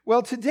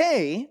Well,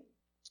 today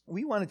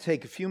we want to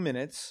take a few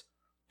minutes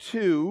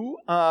to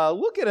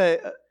look at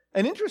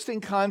an interesting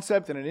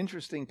concept and an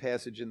interesting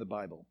passage in the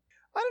Bible.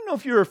 I don't know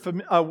if you're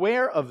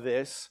aware of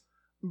this,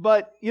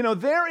 but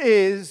there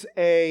is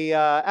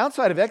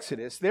outside of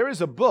Exodus, there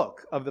is a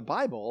book of the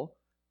Bible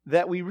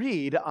that we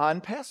read on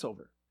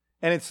Passover,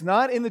 and it's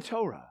not in the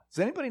Torah.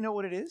 Does anybody know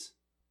what it is?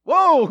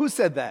 Whoa, who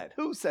said that?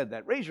 Who said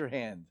that? Raise your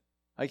hand.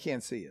 I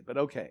can't see it, but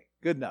okay,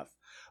 good enough.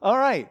 All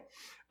right.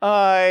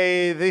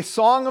 The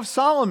Song of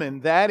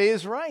Solomon, that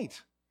is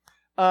right.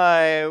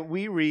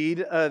 We read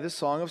the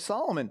Song of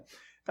Solomon.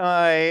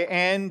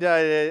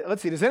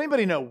 Let's see, does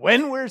anybody know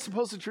when we're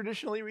supposed to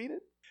traditionally read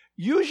it?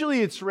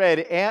 Usually it's read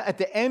at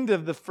the end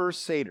of the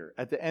first Seder,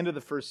 in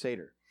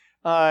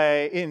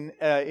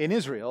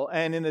Israel.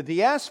 And in the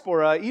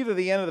diaspora,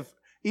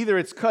 either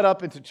it's cut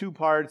up into two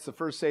parts, the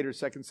first Seder,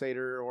 second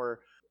Seder, or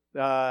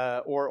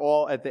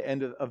all at the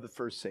end of the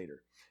first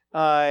Seder.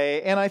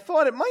 And I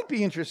thought it might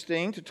be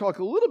interesting to talk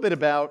a little bit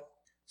about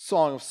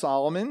Song of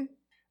Solomon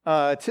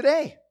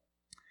today,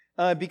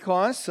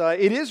 because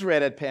it is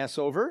read at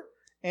Passover,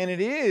 and it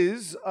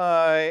is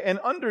an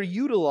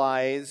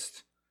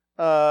underutilized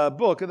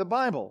book of the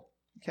Bible.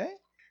 Okay?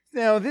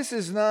 Now, this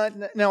is not.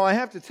 Now, I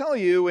have to tell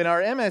you, in our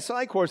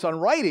MSI course on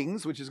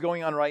writings, which is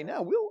going on right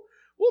now,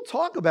 we'll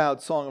talk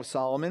about Song of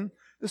Solomon.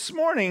 This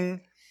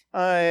morning,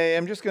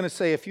 I'm just going to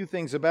say a few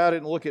things about it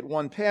and look at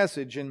one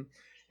passage,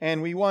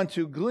 and we want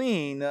to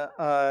glean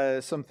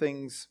some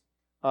things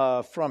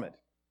from it.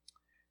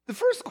 The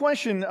first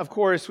question, of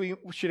course, we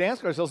should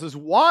ask ourselves is,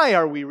 why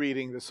are we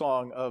reading the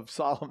Song of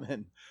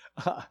Solomon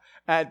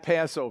at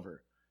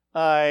Passover?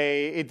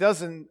 It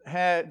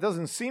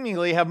doesn't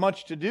seemingly have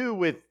much to do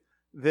with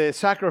the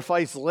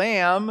sacrificed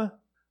lamb.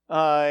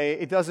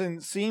 It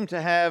doesn't seem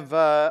to have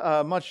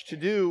much to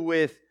do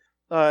with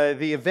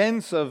the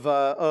events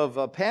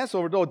of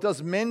Passover, though it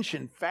does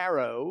mention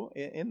Pharaoh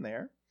in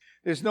there.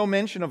 There's no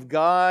mention of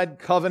God,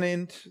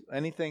 covenant,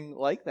 anything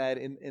like that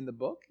in the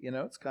book.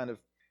 It's kind of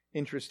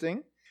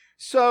interesting.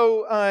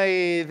 So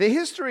the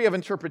history of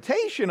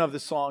interpretation of the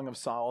Song of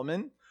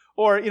Solomon,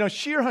 or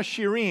Shir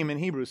HaShirim in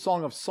Hebrew,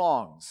 Song of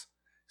Songs.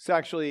 It's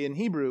actually in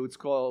Hebrew, it's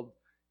called,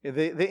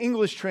 the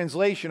English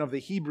translation of the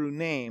Hebrew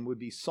name would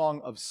be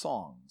Song of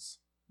Songs.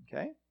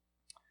 Okay?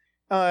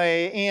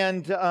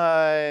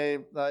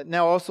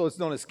 Now also it's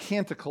known as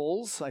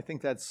Canticles. I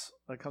think that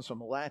comes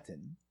from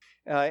Latin.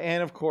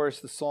 And of course,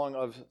 the Song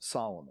of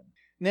Solomon.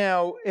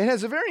 Now, it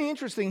has a very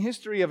interesting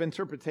history of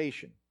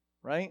interpretation,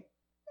 right?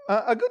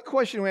 A good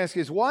question to ask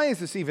is, why is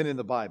this even in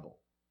the Bible?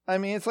 I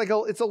mean, it's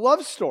a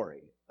love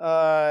story,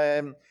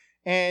 but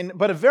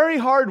a very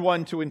hard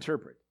one to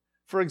interpret.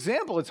 For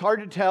example, it's hard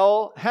to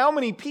tell how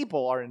many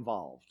people are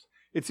involved.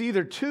 It's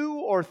either 2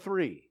 or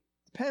 3.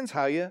 Depends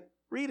how you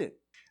read it.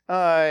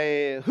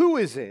 Who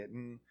is it?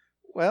 And,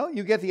 well,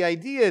 you get the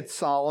idea. It's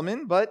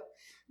Solomon, but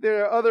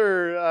there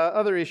are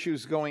other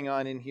issues going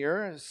on in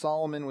here.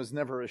 Solomon was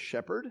never a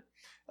shepherd.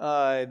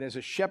 There's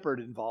a shepherd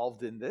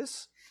involved in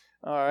this.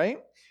 All right.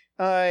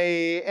 But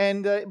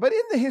in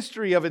the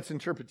history of its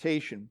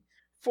interpretation,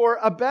 for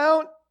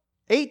about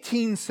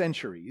 18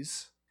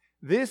 centuries,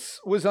 this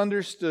was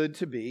understood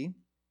to be,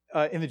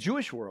 in the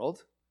Jewish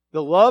world,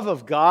 the love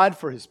of God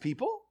for his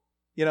people,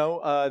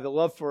 the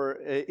love for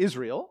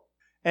Israel.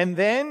 And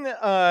then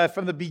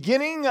from the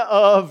beginning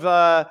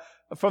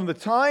from the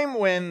time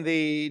when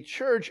the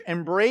church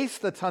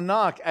embraced the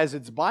Tanakh as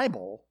its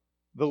Bible,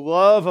 the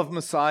love of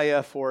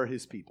Messiah for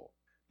his people.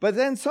 But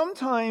then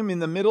sometime in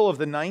the middle of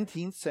the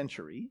 19th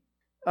century,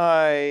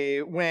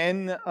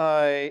 when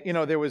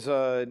there was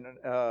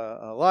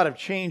a lot of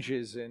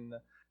changes in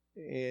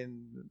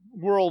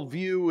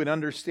worldview and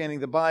understanding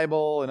the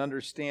Bible and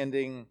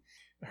understanding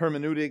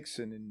hermeneutics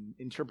and in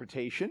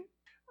interpretation,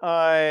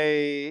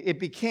 it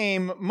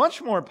became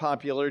much more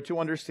popular to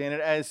understand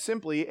it as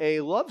simply a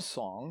love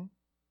song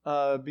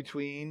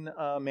between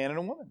a man and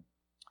a woman.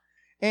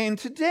 And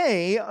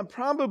today,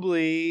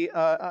 probably,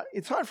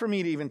 it's hard for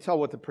me to even tell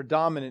what the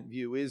predominant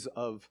view is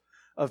of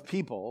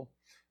people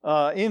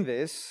in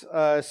this.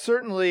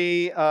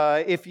 Certainly,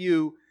 if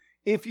you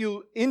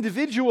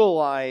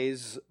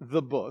individualize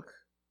the book,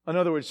 in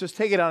other words, just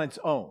take it on its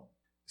own,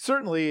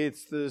 certainly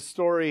it's the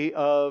story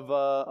of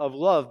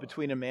love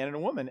between a man and a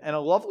woman, and a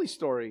lovely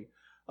story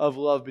of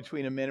love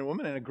between a man and a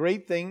woman, and a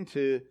great thing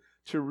to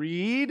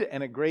read,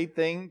 and a great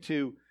thing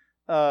to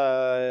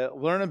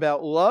learn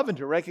about love, and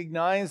to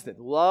recognize that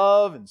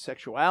love and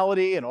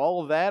sexuality and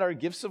all of that are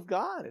gifts of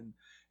God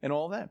and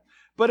all that.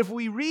 But if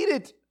we read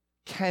it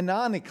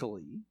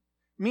canonically,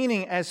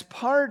 meaning as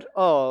part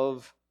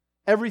of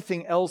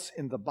everything else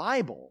in the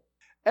Bible,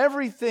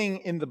 everything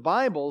in the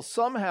Bible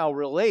somehow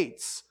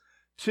relates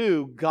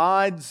to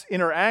God's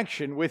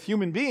interaction with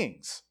human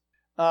beings,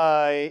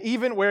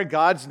 even where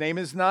God's name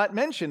is not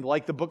mentioned,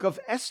 like the book of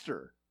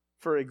Esther,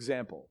 for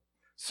example.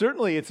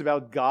 Certainly it's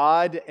about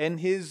God and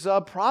his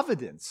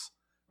providence,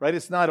 right?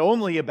 It's not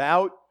only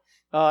about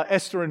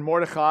Esther and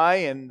Mordecai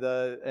and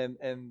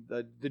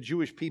the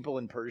Jewish people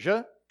in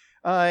Persia.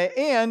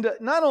 And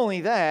not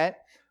only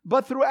that,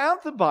 but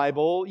throughout the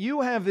Bible,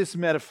 you have this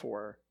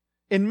metaphor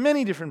in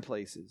many different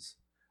places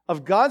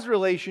of God's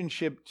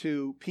relationship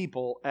to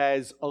people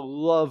as a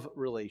love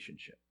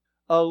relationship,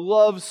 a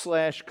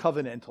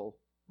love/covenantal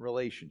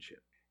relationship.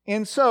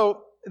 And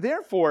so,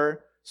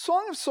 therefore,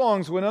 Song of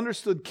Songs, when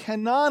understood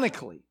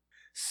canonically,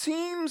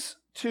 seems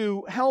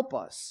to help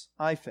us,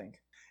 I think,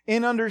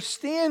 in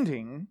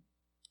understanding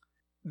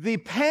the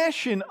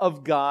passion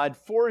of God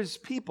for his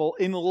people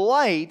in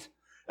light.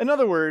 In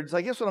other words,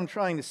 I guess what I'm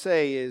trying to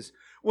say is,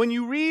 when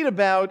you read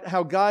about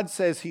how God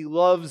says he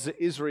loves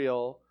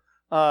Israel,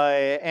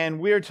 and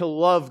we're to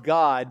love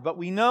God, but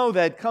we know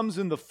that comes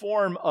in the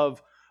form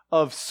of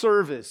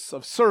service,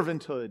 of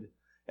servanthood,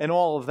 and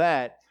all of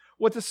that.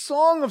 What the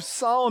Song of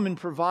Solomon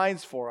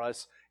provides for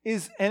us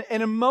is an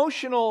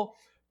emotional,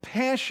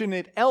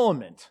 passionate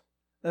element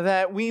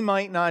that we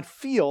might not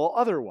feel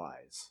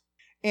otherwise.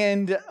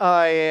 And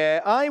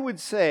I would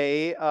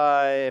say,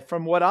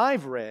 from what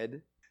I've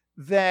read,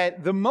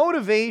 that the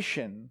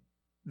motivation,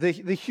 the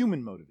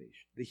human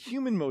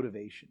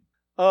motivation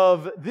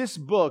of this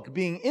book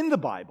being in the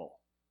Bible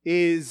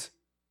is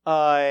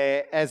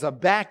as a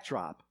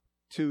backdrop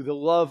to the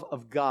love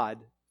of God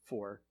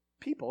for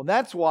people. And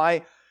that's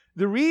why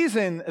the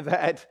reason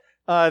that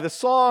the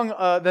song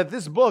that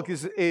this book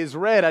is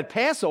read at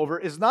Passover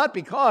is not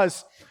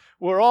because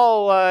we're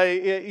all,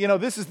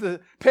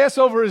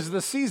 Passover is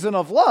the season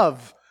of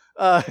love.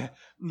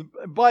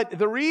 But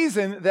the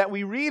reason that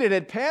we read it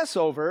at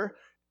Passover,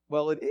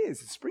 well,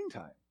 it's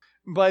springtime.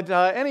 But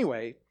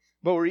anyway,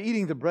 but we're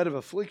eating the bread of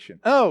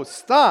affliction. Oh,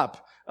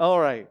 stop. All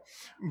right.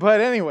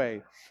 But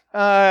anyway,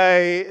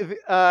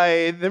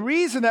 the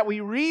reason that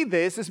we read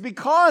this is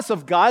because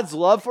of God's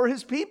love for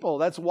his people.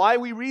 That's why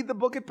we read the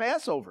book at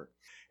Passover.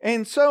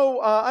 And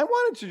so I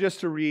wanted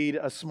to read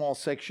a small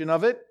section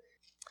of it.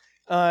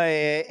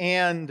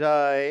 And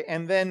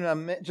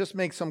then just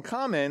make some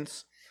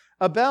comments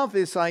about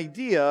this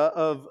idea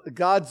of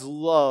God's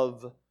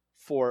love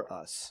for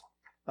us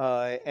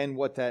and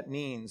what that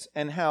means,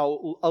 and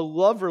how a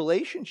love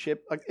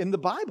relationship in the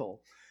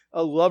Bible,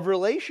 a love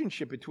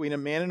relationship between a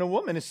man and a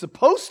woman is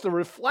supposed to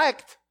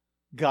reflect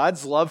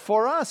God's love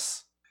for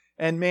us.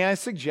 And may I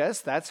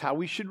suggest that's how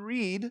we should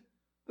read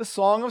the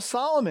Song of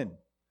Solomon.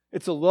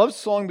 It's a love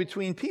song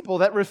between people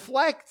that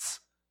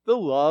reflects the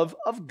love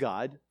of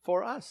God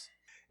for us.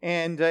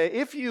 And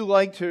if you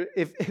like to,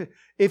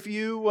 if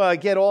you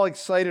get all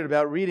excited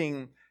about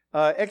reading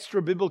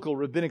extra biblical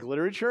rabbinic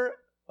literature,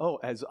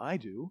 as I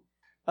do,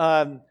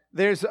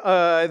 there's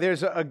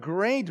a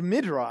great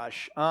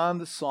midrash on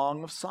the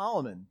Song of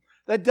Solomon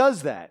that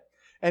does that.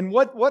 And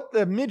what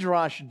the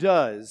midrash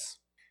does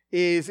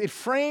is it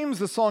frames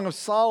the Song of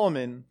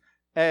Solomon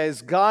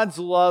as God's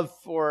love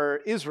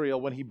for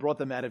Israel when he brought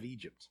them out of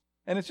Egypt.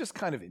 And it's just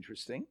kind of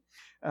interesting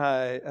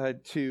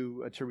to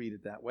read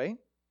it that way.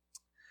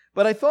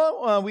 But I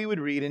thought we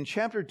would read in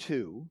chapter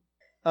 2,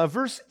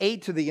 verse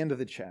 8 to the end of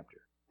the chapter.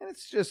 And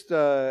it's just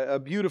a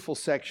beautiful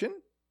section,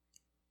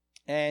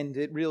 and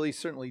it really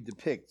certainly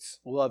depicts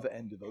love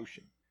and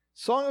devotion.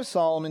 Song of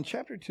Solomon,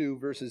 chapter 2,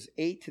 verses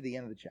 8 to the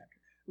end of the chapter.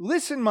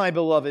 Listen, my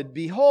beloved,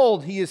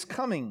 behold, he is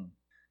coming,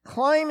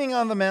 climbing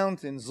on the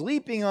mountains,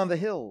 leaping on the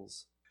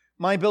hills.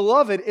 My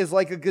beloved is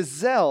like a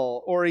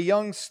gazelle or a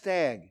young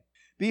stag.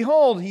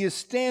 Behold, he is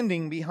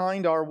standing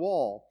behind our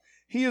wall.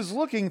 He is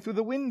looking through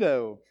the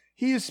window.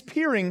 He is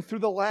peering through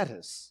the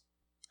lattice.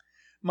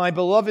 My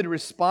beloved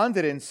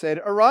responded and said,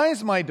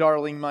 Arise, my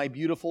darling, my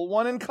beautiful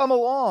one, and come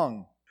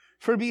along.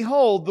 For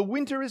behold, the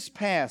winter is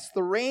past,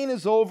 the rain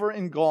is over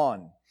and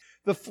gone.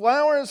 The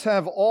flowers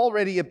have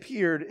already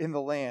appeared in the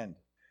land.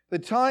 The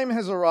time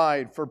has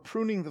arrived for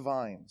pruning the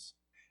vines,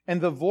 and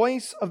the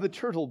voice of the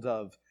turtle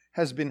dove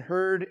has been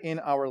heard in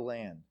our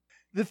land.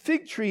 The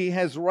fig tree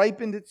has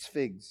ripened its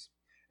figs,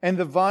 and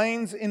the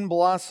vines in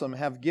blossom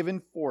have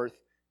given forth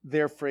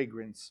their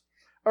fragrance.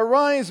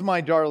 Arise,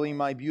 my darling,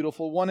 my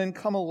beautiful one, and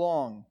come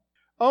along.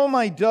 O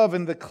my dove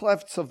in the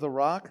clefts of the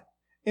rock,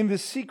 in the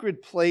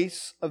secret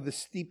place of the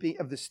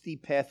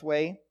steep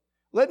pathway,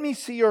 let me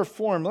see your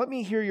form, let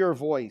me hear your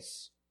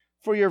voice.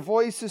 For your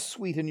voice is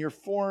sweet and your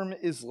form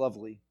is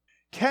lovely.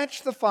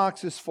 Catch the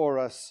foxes for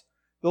us,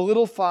 the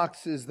little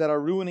foxes that are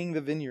ruining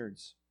the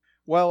vineyards,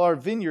 while our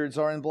vineyards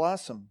are in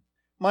blossom.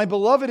 My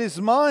beloved is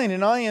mine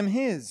and I am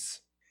his.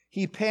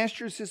 He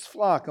pastures his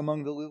flock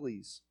among the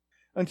lilies,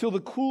 until the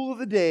cool of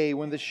the day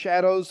when the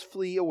shadows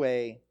flee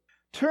away.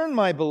 Turn,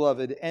 my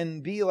beloved,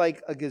 and be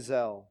like a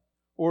gazelle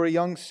or a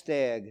young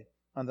stag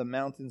on the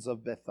mountains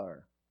of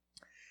Bethar.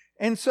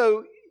 And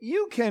so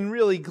you can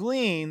really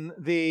glean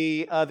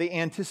the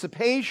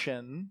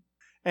anticipation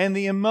and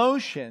the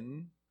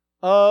emotion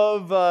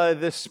of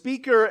the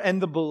speaker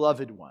and the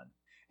beloved one.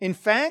 In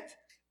fact,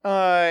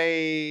 on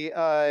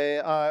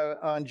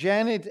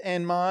Janet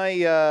and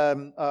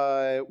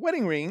my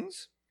wedding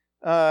rings,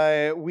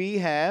 we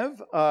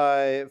have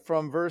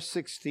from verse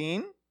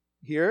 16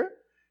 here,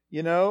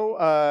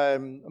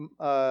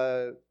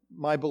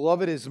 my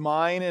beloved is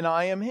mine and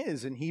I am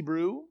his in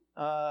Hebrew,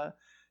 and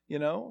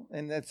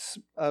that's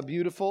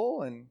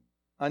beautiful, and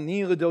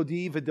ani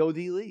l'dodi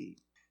v'dodi li.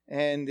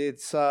 And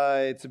it's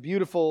a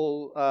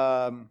beautiful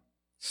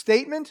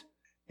statement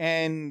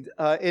And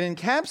it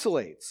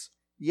encapsulates,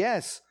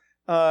 yes,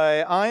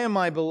 I am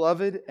my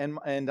beloved, and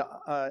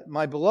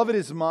my beloved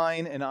is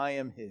mine, and I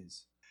am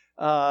his.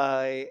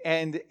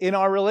 And in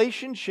our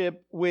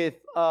relationship with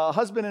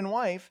husband and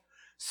wife,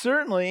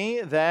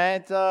 certainly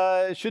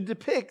that should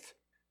depict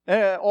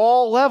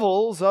all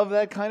levels of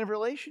that kind of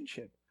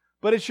relationship.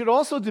 But it should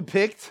also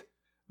depict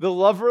the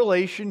love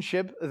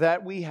relationship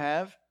that we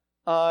have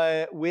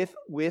with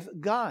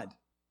God.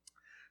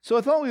 So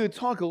I thought we would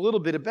talk a little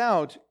bit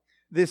about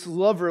this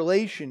love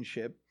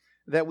relationship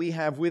that we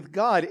have with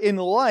God in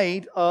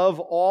light of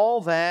all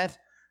that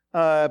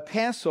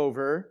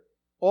Passover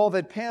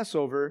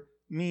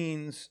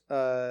means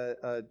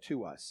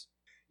to us.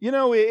 You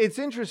know, it's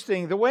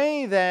interesting the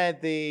way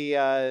that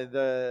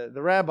the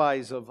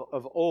rabbis of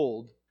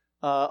old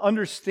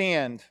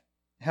understand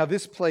how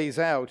this plays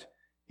out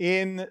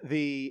in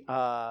the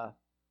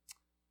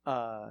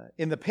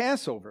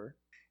Passover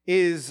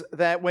is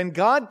that when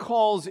God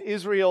calls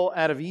Israel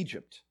out of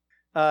Egypt,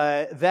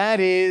 that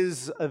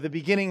is the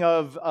beginning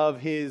of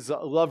his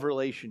love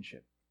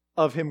relationship,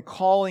 of him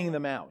calling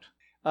them out.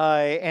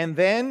 And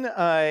then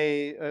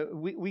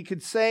we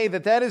could say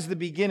that is the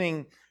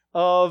beginning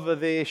of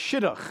the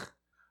shidduch.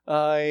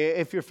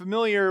 If you're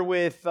familiar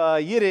with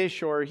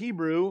Yiddish or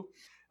Hebrew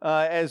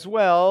as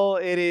well,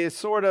 it is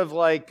sort of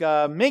like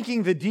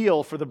making the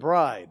deal for the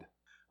bride.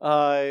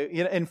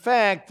 In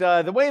fact,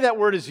 the way that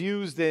word is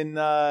used in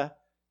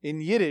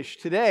Yiddish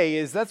today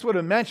is that's what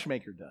a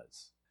matchmaker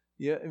does.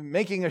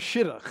 Making a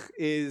shidduch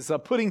is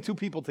putting two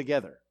people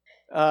together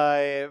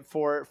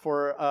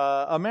for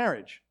a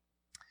marriage.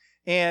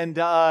 And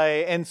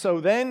so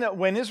then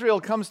when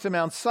Israel comes to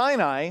Mount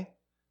Sinai,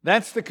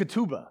 that's the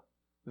ketubah.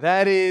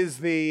 That is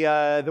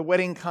the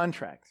wedding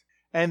contract.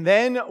 And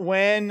then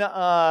when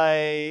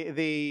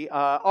the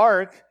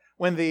ark,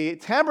 when the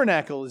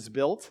tabernacle is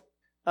built,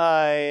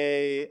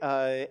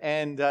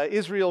 and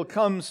Israel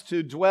comes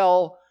to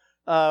dwell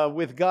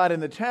with God in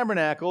the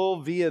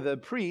tabernacle via the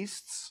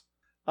priests,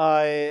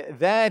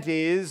 that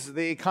is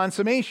the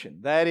consummation.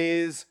 That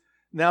is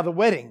now the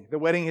wedding. The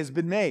wedding has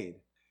been made.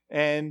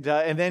 And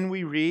then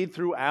we read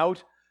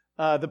throughout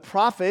the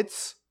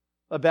prophets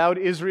about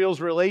Israel's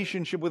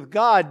relationship with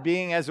God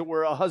being, as it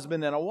were, a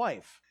husband and a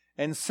wife.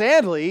 And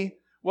sadly,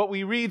 what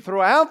we read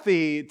throughout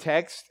the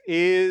text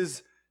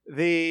is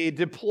the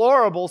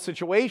deplorable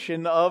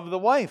situation of the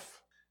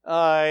wife,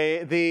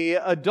 the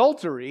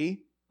adultery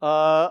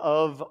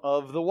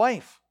of the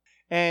wife.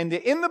 And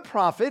in the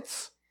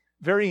prophets,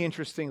 very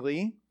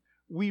interestingly,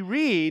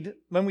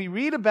 when we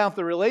read about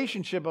the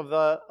relationship of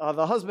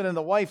the husband and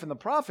the wife in the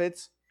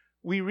prophets,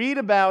 we read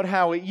about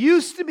how it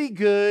used to be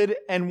good,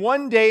 and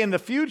one day in the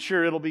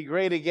future it'll be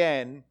great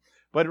again,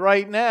 but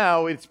right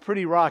now it's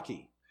pretty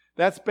rocky.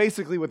 That's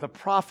basically what the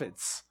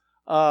prophets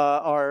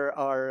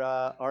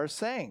are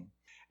saying.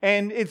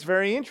 And it's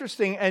very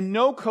interesting, and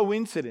no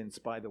coincidence,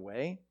 by the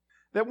way,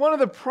 that one of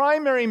the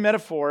primary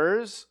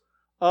metaphors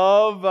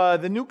of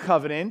the new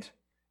covenant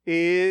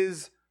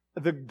is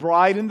the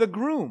bride and the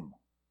groom,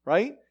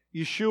 right?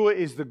 Yeshua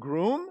is the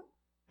groom,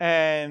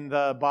 and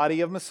the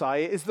body of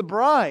Messiah is the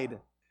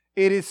bride.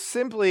 It is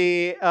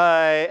simply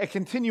a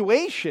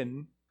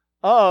continuation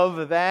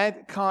of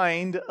that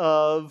kind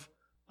of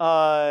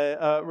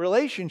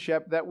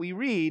relationship that we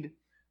read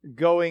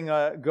going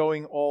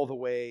all the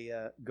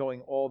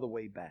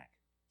way back.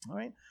 All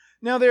right.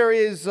 Now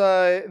there's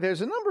a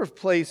number of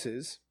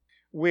places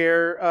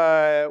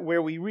where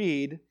we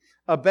read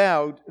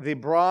about the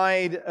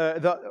bride,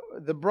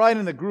 the bride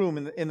and the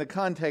groom in the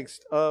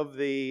context of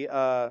the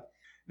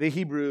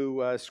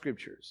Hebrew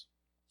scriptures.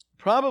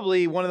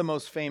 Probably one of the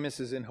most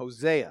famous is in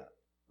Hosea,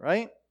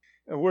 right?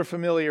 We're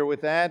familiar with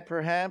that,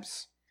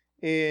 perhaps,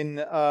 in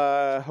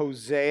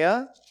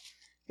Hosea,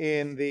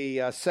 in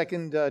the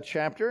second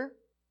chapter.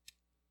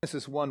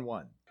 Genesis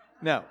 1:1.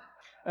 No.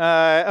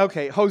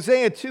 Okay,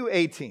 Hosea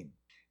 2:18.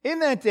 In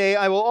that day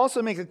I will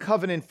also make a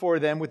covenant for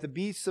them with the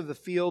beasts of the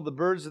field, the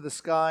birds of the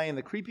sky, and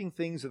the creeping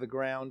things of the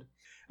ground.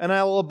 And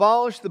I will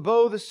abolish the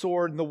bow, the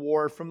sword, and the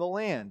war from the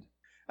land.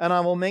 And I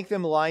will make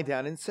them lie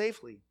down in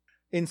safety.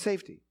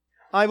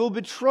 I will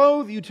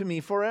betroth you to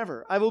me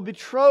forever. I will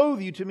betroth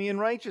you to me in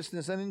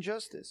righteousness and in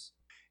justice,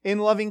 in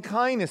loving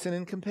kindness and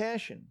in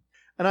compassion.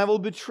 And I will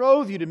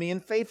betroth you to me in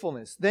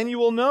faithfulness. Then you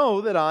will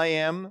know that I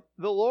am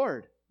the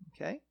Lord.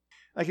 Okay?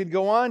 I could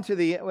go on to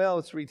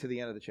let's read to the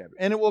end of the chapter.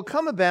 And it will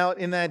come about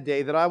in that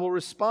day that I will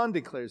respond,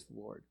 declares the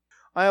Lord.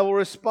 I will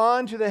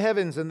respond to the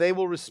heavens, and they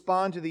will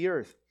respond to the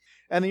earth.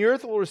 And the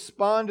earth will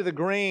respond to the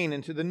grain,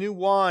 and to the new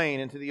wine,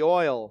 and to the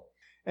oil.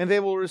 And they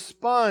will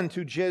respond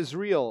to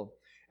Jezreel.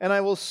 And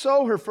I will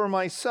sow her for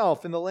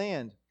myself in the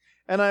land.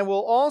 And I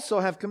will also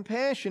have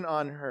compassion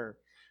on her,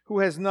 who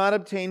has not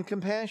obtained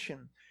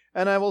compassion.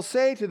 And I will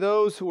say to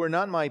those who are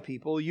not my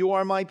people, you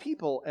are my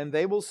people. And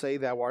they will say,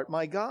 thou art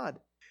my God.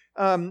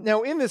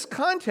 Now, in this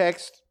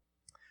context,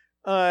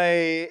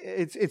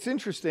 it's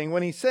interesting.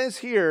 When he says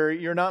here,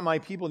 you're not my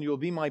people and you will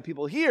be my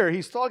people, here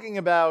he's talking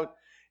about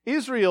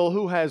Israel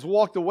who has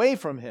walked away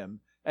from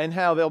him and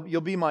how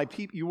you'll be my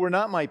people. You were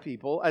not my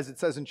people, as it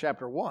says in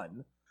chapter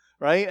 1.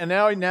 right? And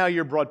now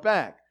you're brought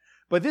back.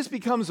 But this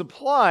becomes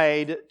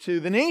applied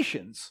to the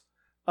nations.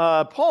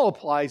 Paul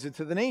applies it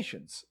to the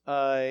nations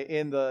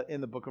in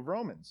the book of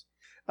Romans.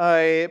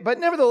 But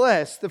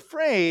nevertheless, the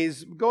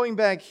phrase, going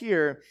back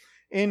here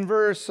in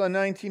verse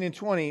 19 and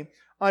 20,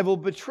 I will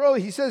betroth,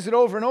 he says it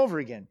over and over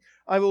again.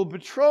 I will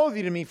betroth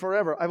thee to me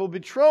forever. I will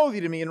betroth thee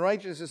to me in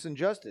righteousness and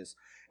justice.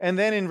 And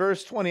then in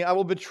verse 20, I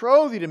will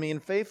betroth thee to me in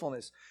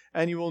faithfulness,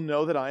 and you will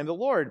know that I am the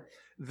Lord.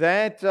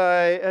 That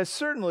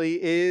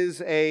certainly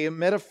is a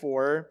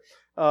metaphor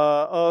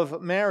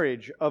of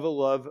marriage, of a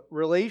love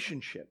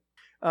relationship.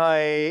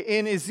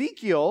 In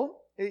Ezekiel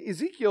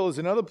is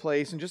another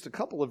place, in just a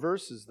couple of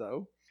verses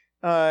though.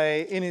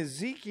 In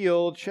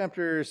Ezekiel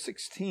chapter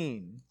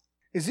 16,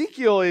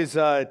 Ezekiel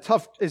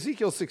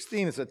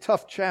 16 is a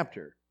tough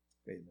chapter.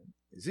 Wait a minute.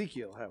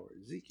 Ezekiel,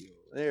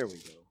 there we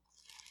go.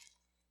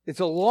 It's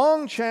a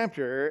long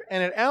chapter,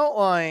 and it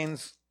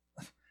outlines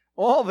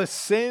all the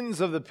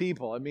sins of the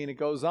people. I mean, it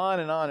goes on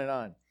and on and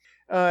on.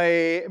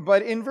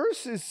 But in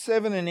verses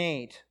 7 and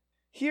 8,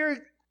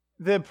 here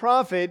the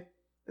prophet,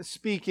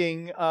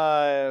 speaking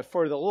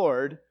for the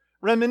Lord,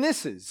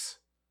 reminisces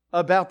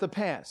about the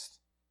past.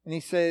 And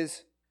he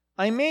says,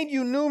 I made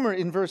you numerous,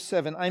 in verse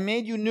 7, I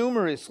made you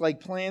numerous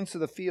like plants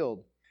of the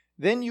field.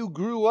 Then you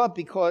grew up,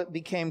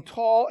 became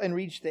tall, and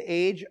reached the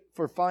age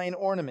for fine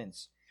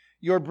ornaments.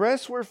 Your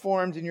breasts were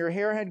formed, and your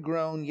hair had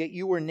grown, yet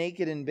you were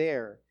naked and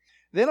bare.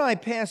 Then I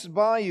passed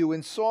by you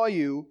and saw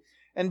you,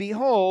 and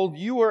behold,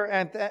 you were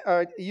at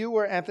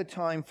the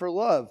time for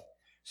love.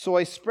 So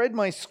I spread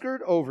my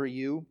skirt over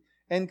you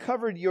and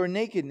covered your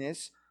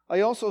nakedness. I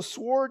also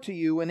swore to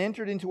you and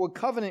entered into a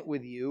covenant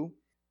with you,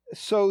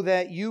 so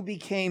that you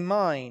became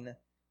mine,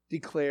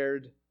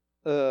 declared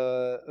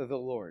the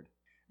Lord.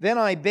 Then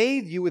I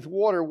bathed you with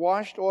water,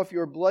 washed off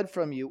your blood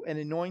from you, and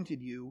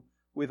anointed you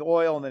with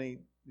oil. And then he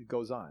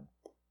goes on.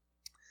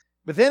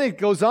 But then it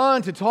goes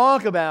on to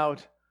talk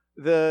about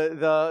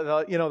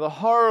the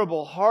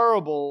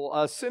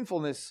horrible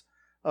sinfulness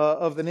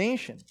of the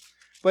nation.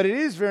 But it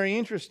is very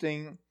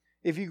interesting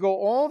if you go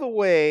all the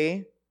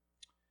way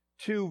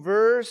to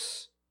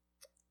verse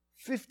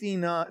 60.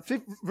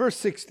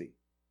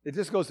 It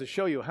just goes to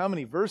show you how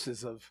many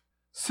verses of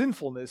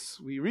sinfulness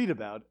we read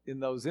about in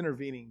those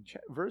intervening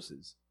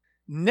verses.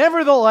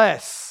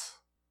 Nevertheless,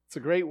 it's a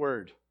great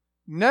word.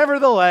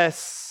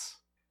 Nevertheless,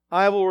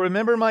 I will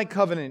remember my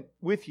covenant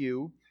with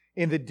you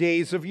in the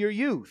days of your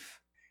youth,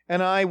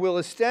 and I will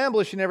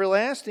establish an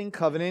everlasting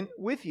covenant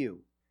with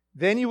you.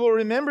 Then you will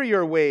remember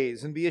your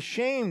ways and be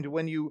ashamed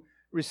when you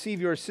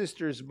receive your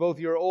sisters, both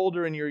your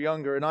older and your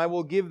younger, and I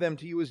will give them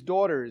to you as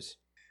daughters,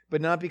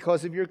 but not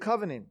because of your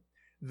covenant.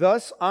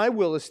 Thus I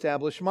will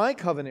establish my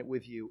covenant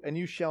with you, and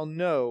you shall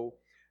know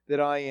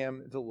that I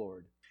am the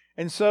Lord.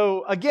 And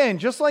so, again,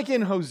 just like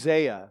in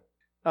Hosea,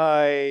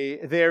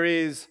 there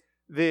is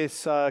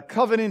this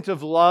covenant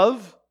of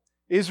love.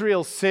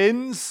 Israel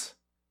sins,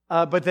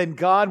 but then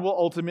God will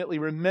ultimately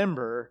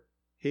remember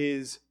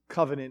his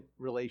covenant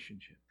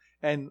relationship.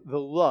 And the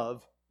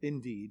love,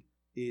 indeed,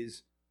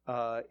 is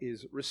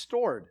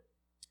restored.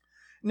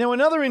 Now,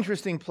 another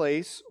interesting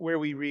place where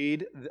we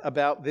read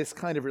about this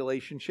kind of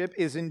relationship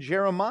is in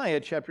Jeremiah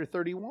chapter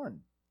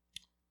 31.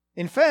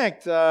 In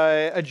fact,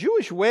 a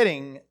Jewish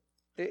wedding,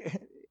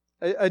 some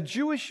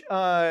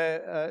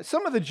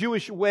of the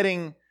Jewish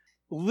wedding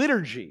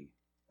liturgy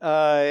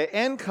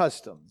and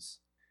customs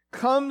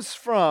comes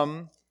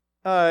from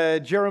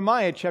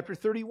Jeremiah chapter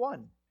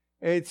 31.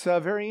 It's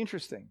very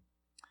interesting.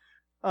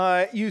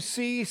 You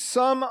see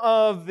some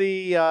of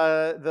the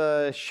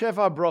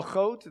Sheva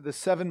Brachot, the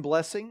 7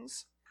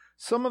 blessings.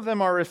 Some of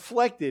them are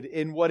reflected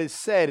in what is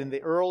said in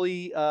the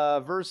early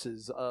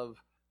verses of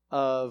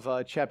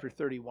chapter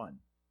 31.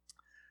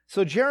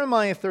 So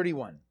Jeremiah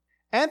 31.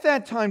 At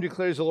that time,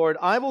 declares the Lord,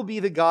 I will be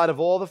the God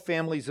of all the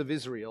families of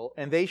Israel,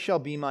 and they shall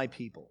be my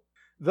people.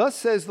 Thus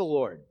says the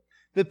Lord,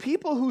 the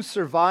people who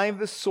survived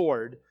the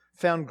sword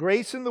found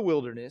grace in the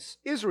wilderness,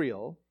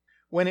 Israel,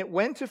 when it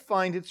went to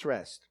find its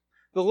rest.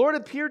 The Lord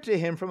appeared to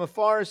him from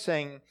afar,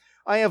 saying,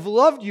 I have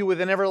loved you with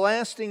an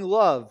everlasting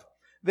love.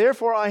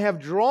 Therefore I have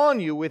drawn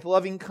you with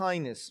loving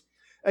kindness.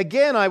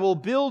 Again I will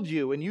build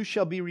you, and you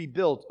shall be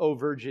rebuilt, O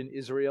virgin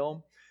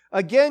Israel.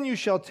 Again you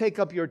shall take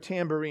up your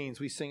tambourines.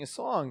 We sing a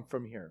song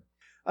from here.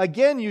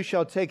 Again you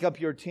shall take up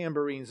your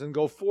tambourines and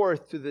go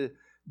forth to the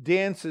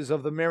dances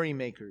of the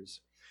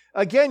merrymakers.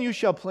 Again you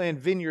shall plant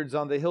vineyards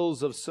on the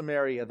hills of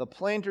Samaria. The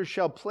planter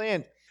shall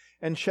plant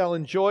and shall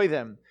enjoy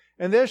them.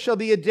 And there shall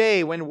be a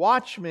day when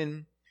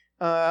watchmen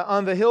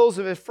on the hills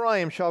of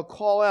Ephraim shall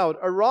call out,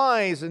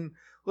 Arise, and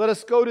let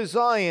us go to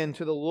Zion,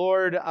 to the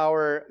Lord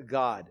our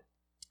God.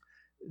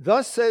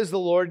 Thus says the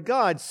Lord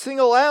God, Sing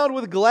aloud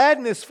with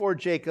gladness for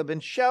Jacob,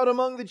 and shout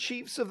among the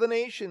chiefs of the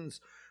nations.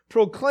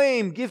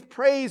 Proclaim, give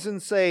praise,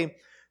 and say,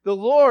 The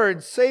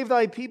Lord, save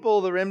thy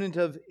people, the remnant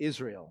of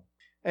Israel.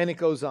 And it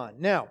goes on.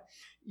 Now,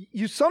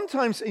 you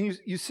sometimes, and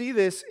you see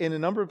this in a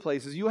number of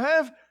places, you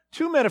have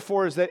two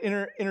metaphors that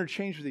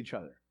interchange with each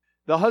other.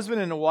 The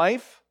husband and the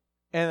wife,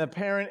 and the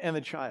parent and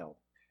the child.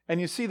 And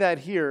you see that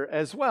here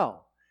as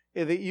well.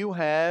 that you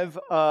have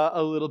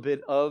a little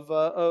bit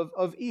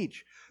of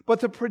each. But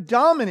the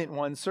predominant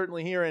one,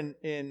 certainly here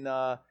in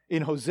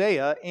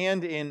Hosea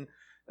and in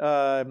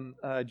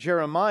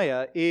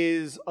Jeremiah,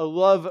 is a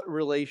love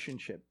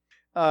relationship.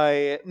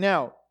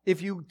 Now,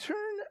 if you turn,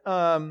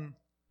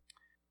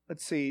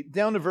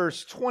 down to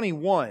verse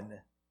 21,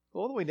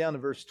 all the way down to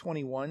verse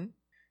 21,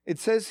 it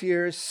says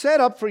here, set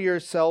up for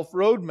yourself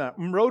road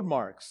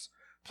marks,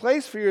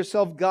 place for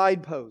yourself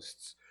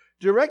guideposts,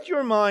 direct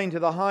your mind to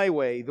the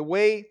highway, the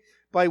way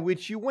by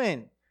which you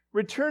went.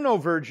 Return, O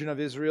Virgin of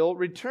Israel,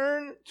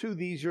 return to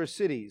these your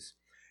cities.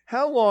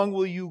 How long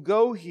will you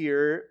go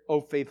here, O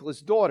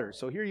faithless daughter?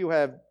 So here you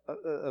have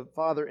a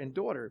father and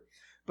daughter.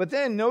 But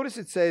then notice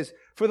it says,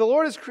 for the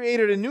Lord has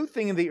created a new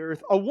thing in the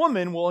earth, a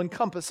woman will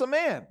encompass a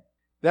man.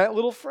 That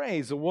little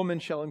phrase, a woman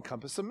shall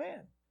encompass a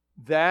man.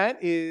 That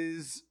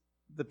is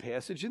the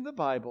passage in the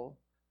Bible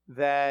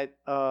that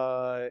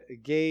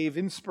gave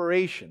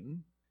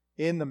inspiration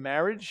in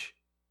the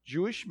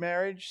Jewish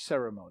marriage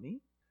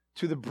ceremony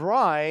to the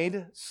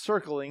bride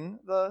circling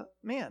the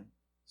man,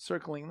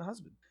 circling the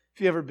husband. If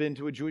you've ever been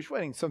to a Jewish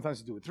wedding, sometimes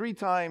they do it 3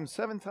 times,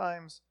 7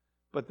 times,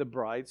 but the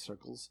bride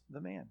circles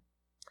the man.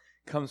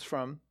 Comes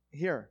from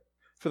here.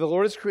 For the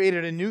Lord has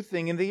created a new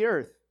thing in the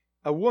earth.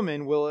 A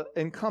woman will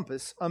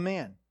encompass a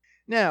man.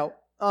 Now,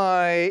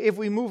 if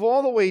we move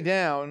all the way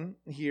down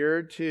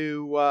here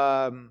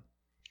to,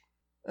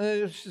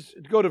 let's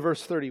just go to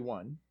verse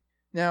 31.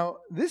 Now,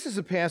 this is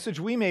a passage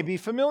we may be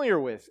familiar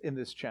with in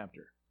this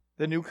chapter.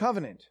 The new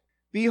covenant.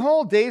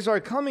 Behold, days are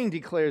coming,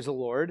 declares the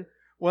Lord,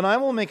 when I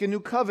will make a new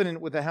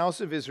covenant with the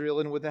house of Israel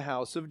and with the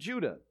house of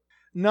Judah.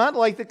 Not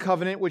like the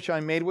covenant which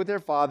I made with their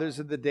fathers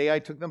at the day I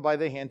took them by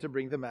the hand to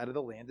bring them out of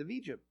the land of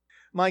Egypt.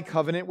 My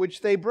covenant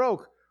which they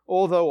broke,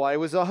 although I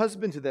was a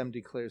husband to them,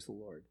 declares the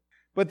Lord.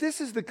 But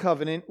this is the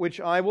covenant which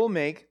I will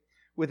make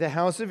with the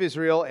house of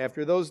Israel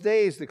after those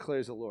days,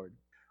 declares the Lord.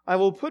 I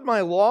will put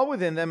my law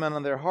within them, and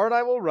on their heart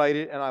I will write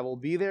it, and I will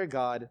be their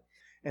God,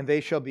 and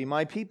they shall be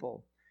my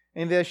people.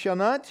 And they shall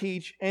not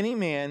teach any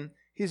man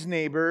his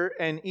neighbor,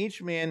 and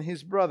each man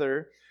his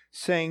brother,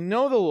 saying,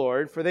 know the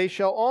Lord, for they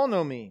shall all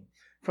know me,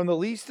 from the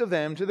least of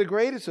them to the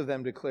greatest of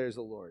them, declares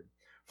the Lord.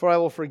 For I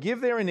will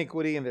forgive their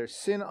iniquity, and their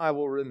sin I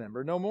will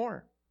remember no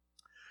more.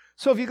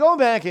 So if you go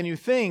back and you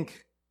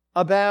think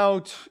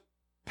about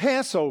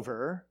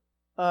Passover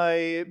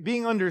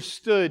being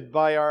understood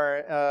by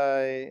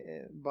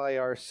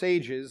our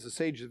sages, the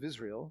sages of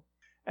Israel,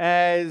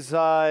 as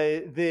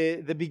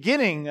the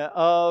beginning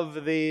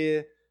of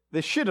the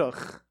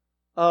shidduch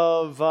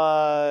of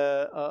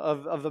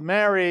the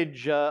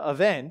marriage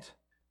event,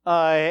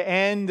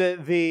 and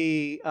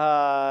the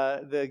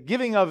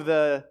giving of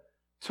the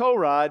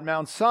Torah at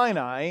Mount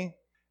Sinai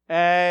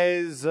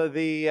as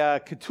the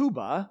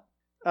ketubah,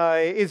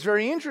 is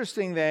very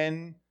interesting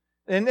then.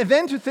 And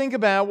then to think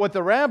about what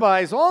the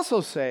rabbis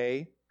also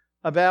say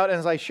about,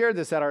 as I shared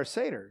this at our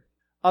Seder,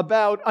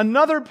 about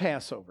another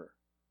Passover.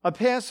 A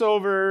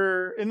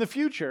Passover in the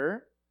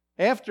future,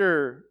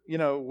 after,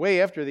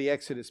 way after the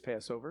Exodus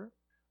Passover,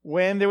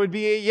 when there would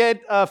be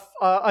yet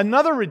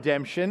another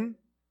redemption,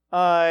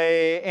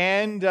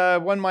 and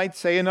one might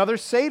say another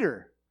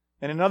Seder,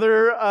 and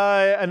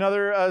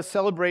another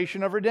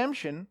celebration of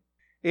redemption.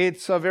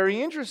 It's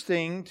very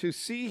interesting to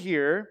see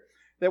here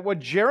that what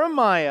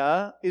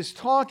Jeremiah is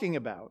talking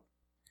about,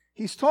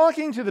 he's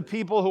talking to the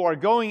people who are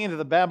going into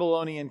the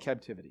Babylonian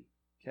captivity.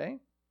 Okay?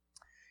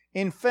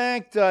 In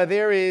fact,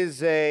 there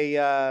is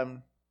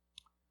a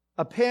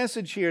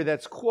passage here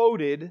that's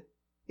quoted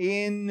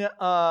in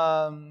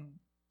the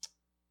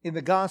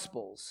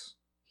Gospels.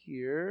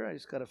 Here, I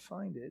just got to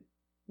find it.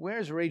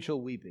 Where's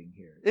Rachel weeping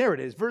here? There it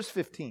is, verse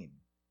 15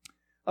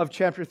 of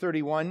chapter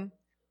 31.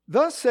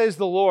 Thus says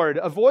the Lord,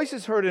 a voice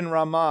is heard in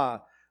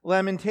Ramah,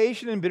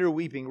 lamentation and bitter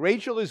weeping.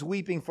 Rachel is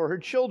weeping for her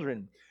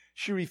children.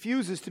 She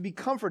refuses to be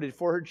comforted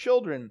for her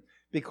children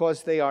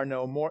because they are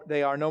no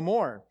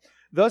more.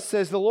 Thus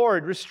says the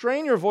Lord,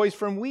 restrain your voice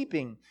from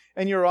weeping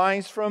and your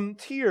eyes from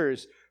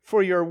tears,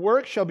 for your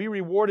work shall be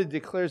rewarded,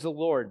 declares the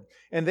Lord,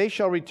 and they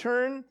shall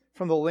return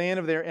from the land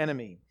of their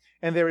enemy.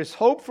 And there is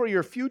hope for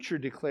your future,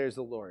 declares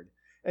the Lord,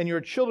 and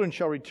your children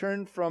shall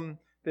return from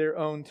their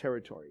own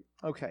territory.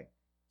 Okay.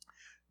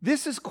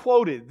 This is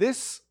quoted,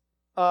 verse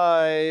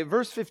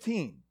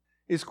 15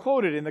 is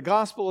quoted in the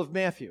Gospel of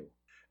Matthew,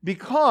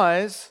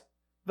 because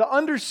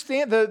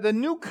the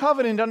new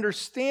covenant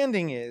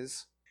understanding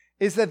is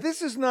that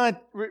this is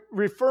not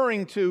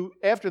referring to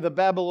after the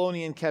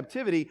Babylonian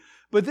captivity,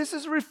 but this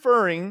is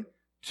referring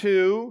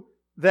to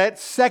that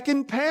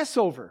second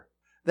Passover,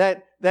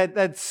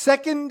 that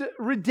second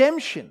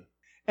redemption.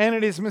 And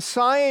it is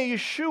Messiah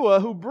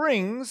Yeshua who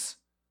brings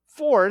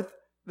forth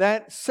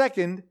that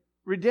second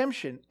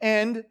redemption.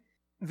 And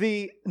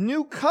the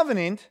new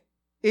covenant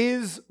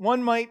is,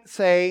 one might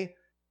say,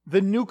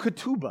 the new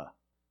ketubah,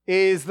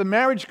 is the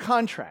marriage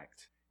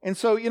contract. And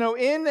so,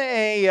 in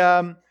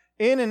an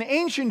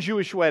ancient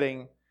Jewish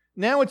wedding,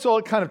 now it's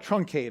all kind of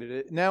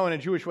truncated. Now in a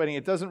Jewish wedding,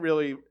 it doesn't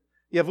really,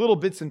 you have little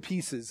bits and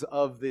pieces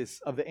of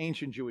the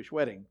ancient Jewish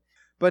wedding.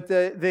 But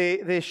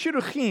the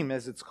shidduchim,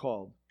 as it's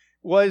called,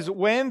 was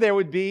when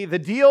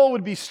the deal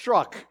would be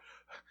struck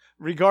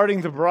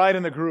regarding the bride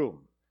and the groom.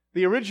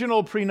 The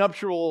original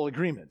prenuptial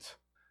agreement,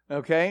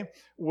 okay?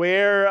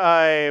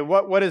 Where,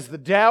 what is the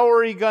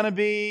dowry going to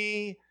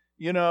be,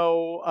 and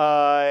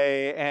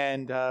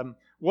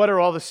what are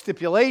all the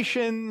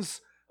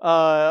stipulations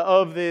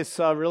of this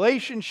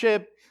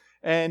relationship,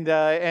 and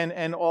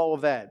all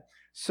of that.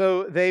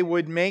 So they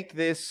would make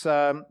this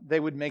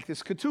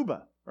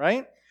ketubah,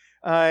 right?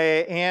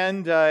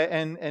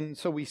 And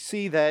so we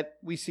see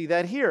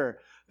that here.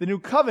 The new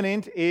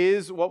covenant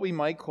is what we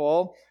might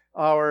call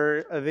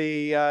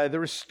the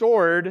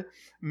restored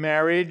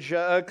marriage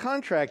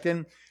contract,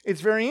 and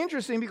it's very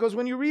interesting because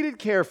when you read it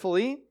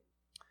carefully,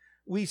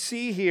 we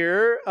see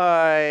here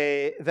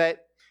that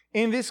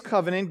in this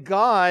covenant,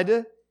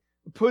 God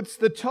puts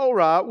the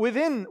Torah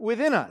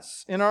within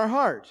us, in our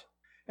heart.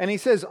 And he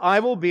says, I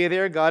will be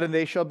their God and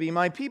they shall be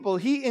my people.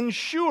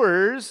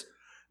 The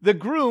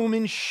groom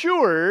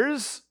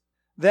ensures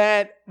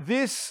that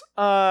this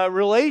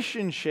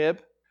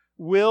relationship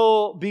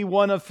will be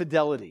one of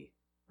fidelity,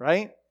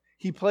 right?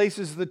 He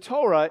places the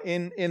Torah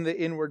in the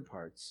inward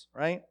parts,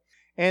 right?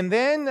 And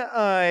then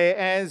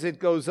as it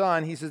goes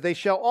on, he says, they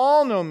shall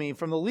all know me,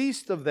 from the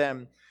least of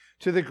them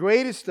to the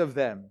greatest of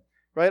them,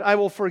 right? I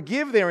will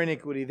forgive their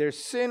iniquity. Their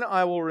sin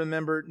I will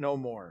remember no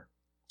more.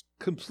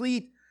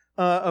 Complete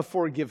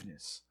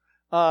forgiveness.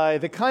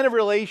 The kind of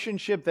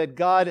relationship that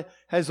God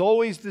has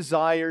always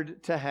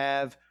desired to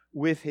have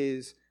with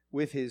his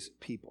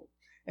people.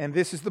 And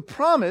this is the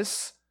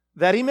promise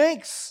that he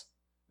makes.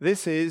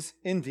 This is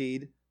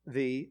indeed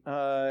the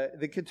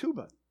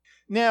ketubah.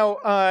 Now,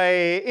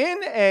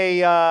 in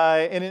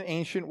an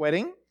ancient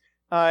wedding,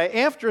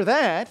 after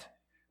that,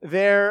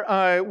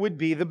 there would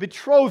be the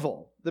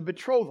betrothal. The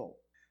betrothal.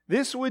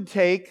 This would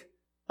take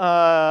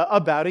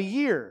about a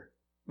year,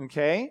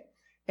 okay?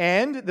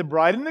 And the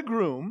bride and the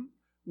groom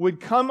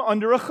would come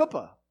under a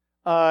chuppah,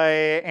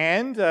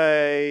 and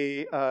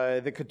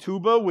the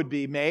ketubah would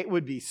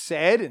be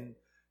said and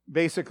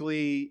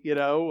basically,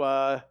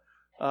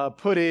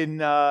 put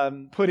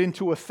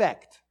into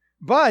effect.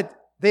 But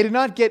they did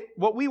not get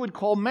what we would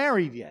call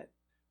married yet.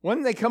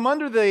 When they come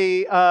under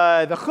the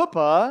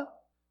chuppah,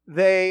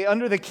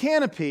 under the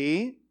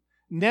canopy,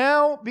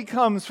 now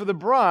becomes for the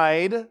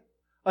bride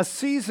a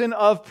season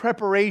of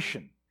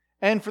preparation,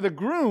 and for the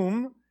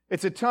groom,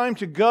 it's a time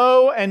to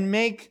go and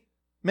make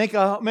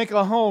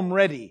a home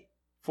ready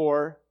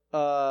for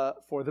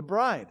the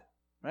bride,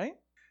 right?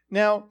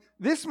 Now,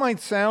 this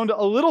might sound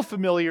a little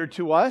familiar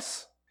to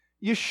us.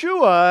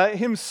 Yeshua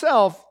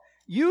himself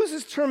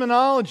uses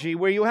terminology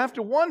where you have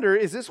to wonder,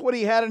 is this what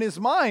he had in his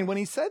mind when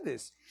he said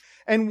this?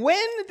 And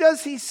when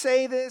does he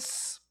say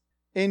this?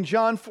 In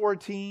John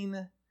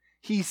 14,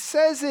 he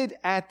says it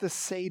at the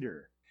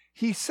Seder.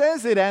 He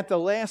says it at the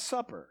Last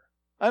Supper.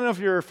 I don't know if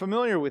you're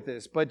familiar with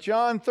this, but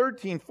John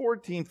 13,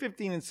 14,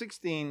 15, and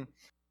 16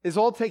 is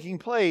all taking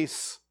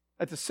place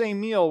at the same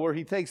meal where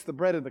he takes the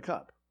bread and the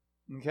cup.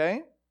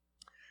 Okay?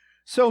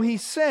 So he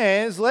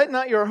says, let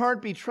not your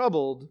heart be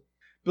troubled.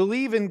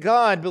 Believe in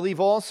God, believe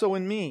also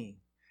in me.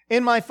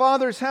 In my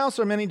Father's house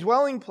are many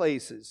dwelling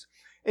places.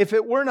 If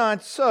it were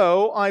not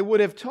so, I would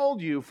have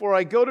told you, for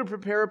I go to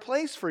prepare a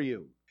place for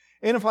you.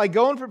 And if I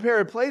go and prepare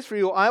a place for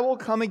you, I will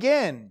come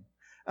again,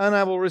 and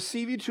I will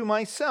receive you to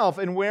myself,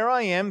 and where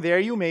I am, there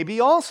you may be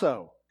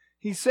also.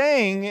 He's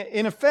saying,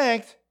 in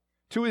effect,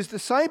 to his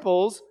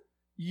disciples,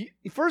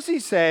 first he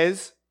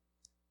says,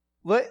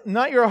 let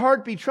not your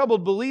heart be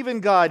troubled, believe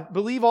in God,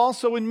 believe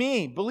also in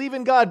me. Believe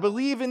in God,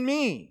 believe in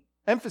me.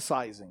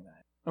 Emphasizing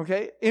that,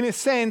 okay? In a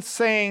sense,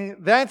 saying,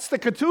 that's the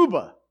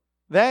ketubah.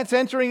 That's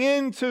entering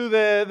into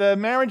the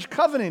marriage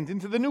covenant,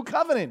 into the new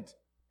covenant.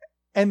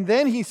 And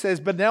then he says,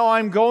 but now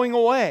I'm going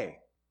away,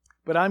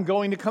 but I'm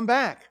going to come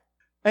back.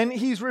 And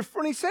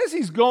when he says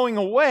he's going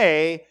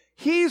away,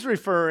 he's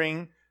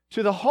referring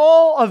to the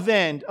whole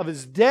event of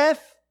his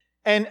death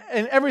and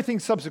everything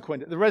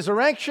subsequent. The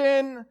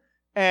resurrection,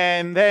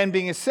 and then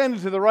being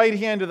ascended to the right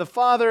hand of the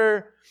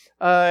Father,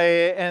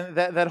 and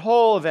that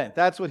whole event.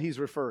 That's what he's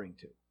referring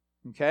to.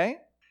 Okay?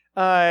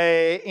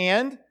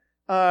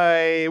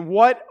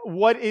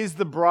 What is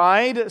the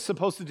bride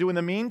supposed to do in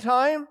the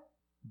meantime?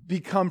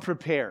 Become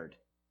prepared,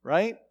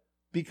 right?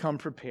 Become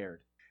prepared.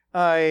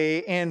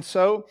 And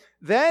so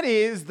that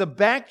is the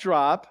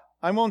backdrop.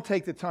 I won't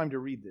take the time to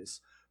read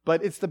this,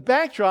 but it's the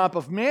backdrop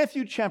of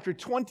Matthew chapter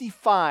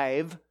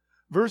 25,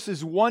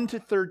 verses 1 to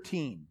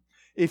 13,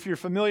 if you're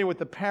familiar with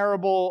the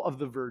parable of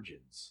the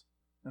virgins.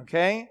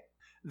 Okay?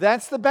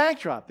 That's the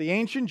backdrop, the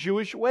ancient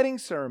Jewish wedding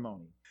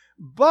ceremony.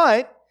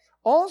 But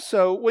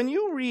also, when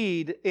you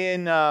read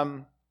in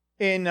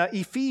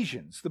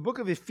Ephesians, the book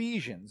of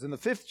Ephesians, in the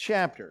 5th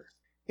chapter,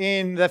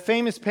 in the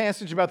famous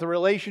passage about the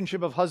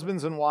relationship of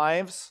husbands and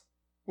wives,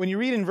 when you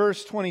read in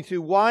verse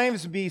 22,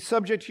 wives, be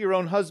subject to your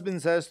own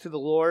husbands as to the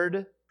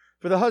Lord.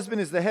 For the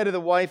husband is the head of the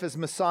wife, as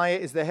Messiah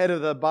is the head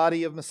of the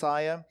body of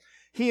Messiah,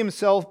 he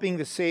himself being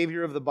the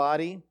Savior of the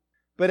body.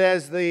 But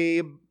as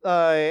the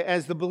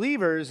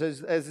believers,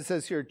 as it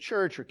says here,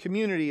 church or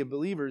community of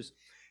believers,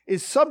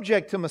 is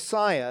subject to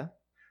Messiah,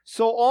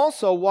 so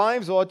also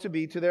wives ought to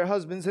be to their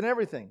husbands in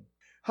everything.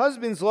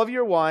 Husbands, love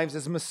your wives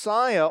as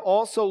Messiah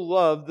also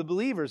loved the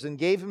believers and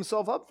gave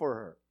himself up for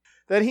her,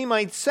 that he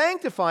might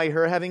sanctify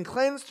her, having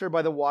cleansed her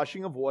by the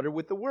washing of water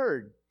with the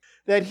word,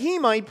 that he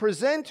might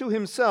present to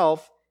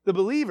himself the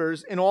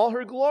believers in all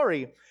her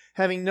glory,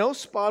 having no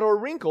spot or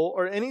wrinkle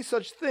or any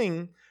such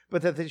thing,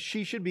 but that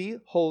she should be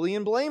holy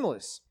and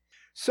blameless.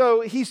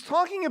 So he's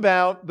talking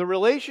about the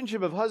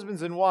relationship of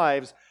husbands and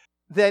wives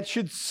that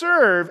should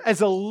serve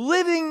as a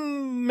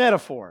living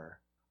metaphor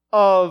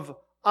of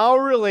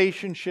our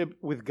relationship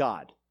with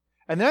God.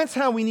 And that's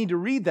how we need to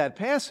read that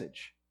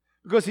passage,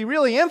 because he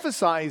really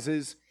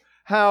emphasizes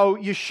how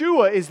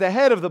Yeshua is the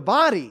head of the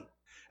body,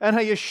 and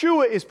how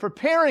Yeshua is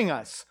preparing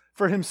us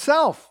for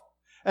himself,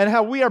 and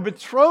how we are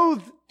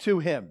betrothed to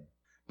him.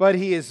 But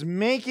he is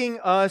making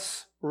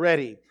us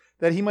ready,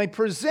 that he might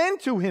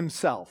present to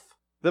himself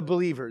the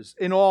believers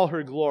in all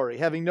her glory,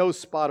 having no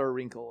spot or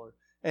wrinkle or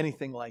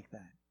anything like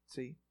that.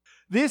 See?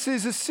 This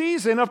is a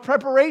season of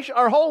preparation.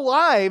 Our whole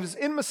lives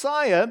in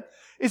Messiah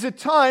is a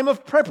time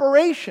of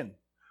preparation.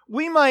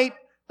 We might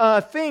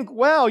think,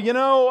 well, when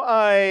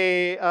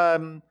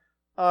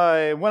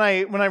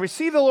I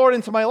received the Lord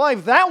into my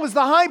life, that was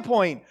the high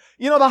point.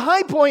 The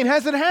high point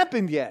hasn't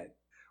happened yet.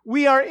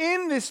 We are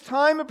in this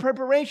time of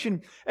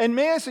preparation, and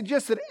may I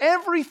suggest that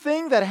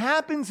everything that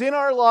happens in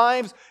our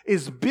lives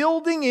is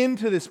building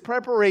into this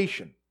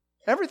preparation.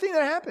 Everything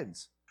that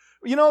happens.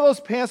 Those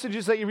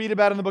passages that you read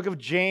about in the book of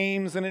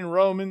James and in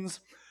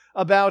Romans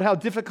about how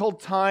difficult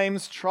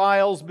times,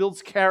 trials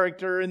builds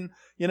character and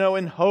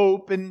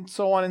hope and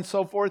so on and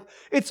so forth.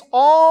 It's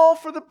all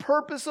for the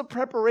purpose of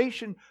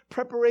preparation.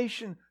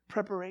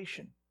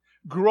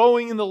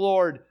 Growing in the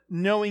Lord,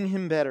 knowing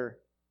him better.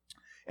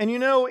 And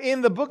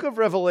in the book of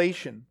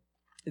Revelation,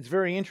 it's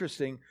very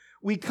interesting.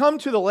 We come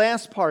to the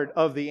last part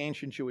of the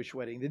ancient Jewish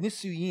wedding, the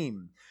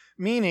Nisuyim,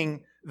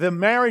 meaning the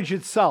marriage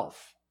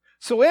itself.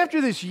 So after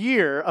this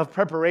year of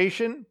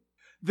preparation,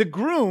 the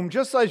groom,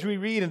 just as we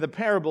read in the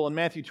parable in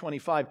Matthew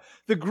 25,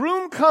 the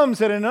groom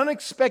comes at an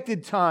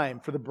unexpected time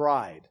for the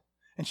bride,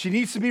 and she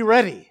needs to be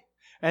ready.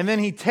 And then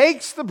he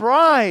takes the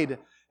bride,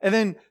 and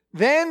then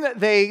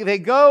they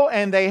go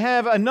and they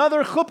have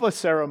another chuppah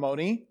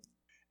ceremony,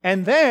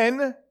 and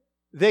then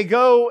they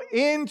go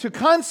in to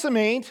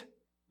consummate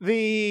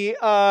the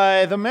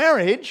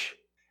marriage,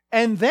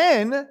 and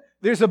then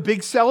there's a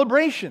big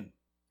celebration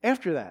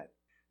after that.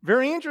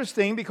 Very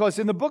interesting, because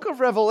in the book of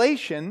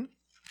Revelation,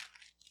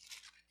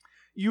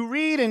 you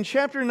read in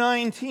chapter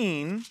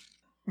 19,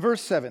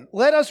 verse 7,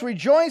 "Let us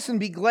rejoice and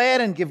be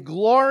glad and give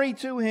glory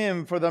to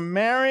him, for the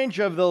marriage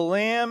of the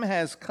Lamb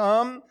has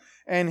come,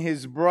 and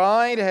his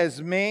bride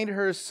has made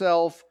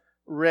herself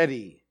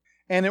ready.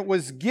 And it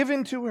was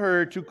given to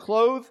her to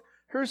clothe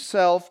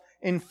herself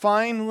in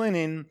fine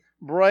linen,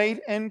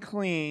 bright and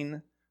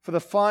clean, for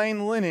the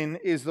fine linen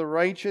is the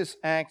righteous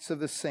acts of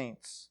the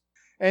saints.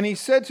 And he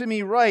said to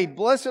me, Write,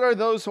 blessed are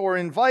those who are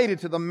invited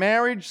to the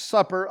marriage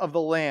supper of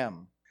the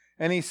Lamb.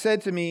 And he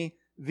said to me,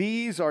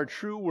 These are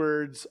true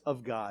words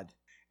of God."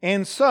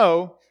 And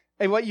so,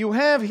 what you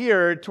have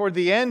here toward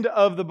the end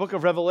of the book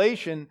of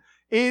Revelation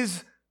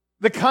is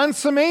the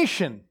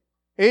consummation,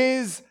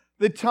 is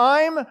the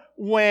time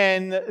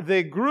when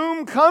the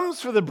groom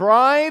comes for the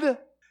bride,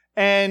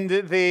 and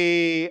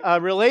the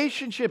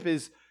relationship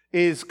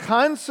is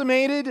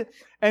consummated,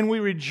 and we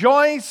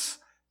rejoice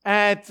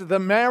at the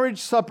marriage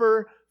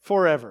supper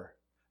forever.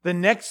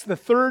 The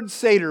third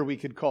Seder, we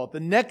could call it, the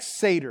next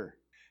Seder.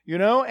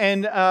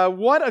 And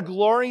what a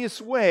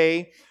glorious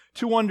way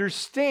to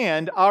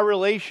understand our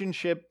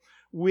relationship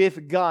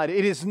with God.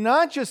 It is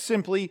not just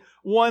simply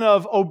one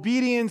of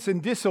obedience and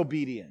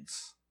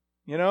disobedience.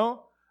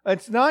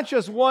 It's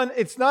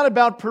not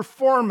about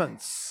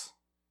performance.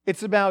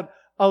 It's about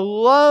a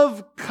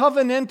love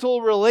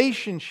covenantal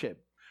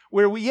relationship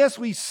where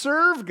we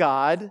serve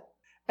God,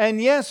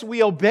 and yes,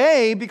 we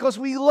obey because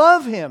we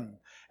love him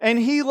and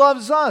he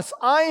loves us.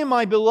 I am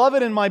my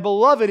beloved and my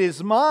beloved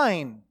is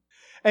mine.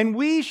 And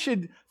we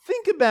should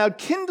think about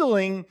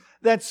kindling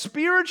that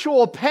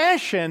spiritual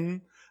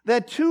passion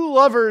that two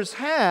lovers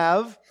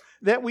have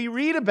that we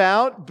read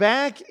about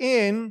back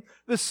in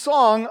the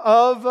Song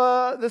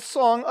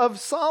of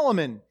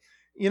Solomon.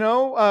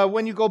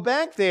 When you go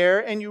back there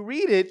and you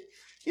read it,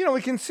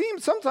 it can seem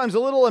sometimes a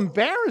little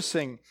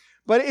embarrassing,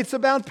 but it's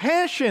about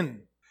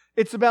passion.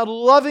 It's about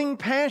loving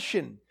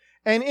passion.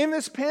 And in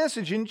this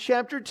passage in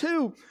chapter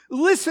 2,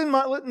 listen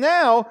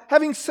now,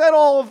 having said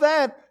all of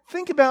that,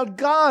 think about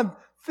God.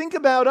 Think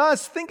about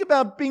us. Think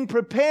about being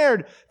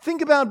prepared.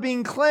 Think about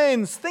being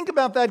cleansed. Think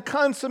about that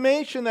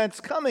consummation that's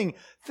coming.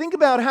 Think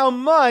about how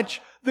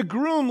much the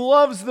groom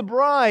loves the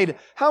bride,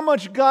 how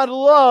much God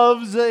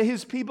loves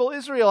his people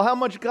Israel, how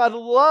much God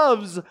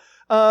loves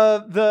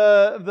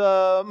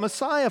the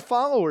Messiah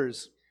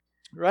followers,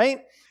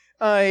 right?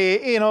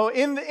 In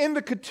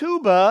the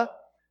ketubah,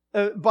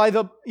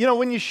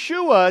 when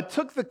Yeshua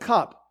took the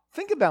cup,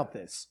 think about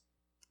this.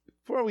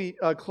 Before we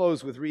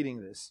close with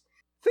reading this,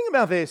 think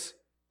about this.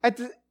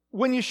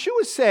 When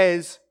Yeshua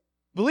says,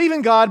 Believe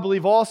in God,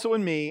 believe also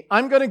in me.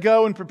 I'm going to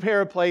go and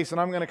prepare a place, and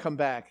I'm going to come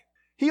back.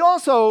 He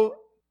also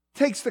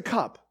takes the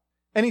cup,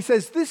 and he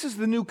says, this is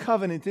the new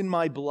covenant in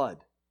my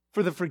blood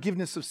for the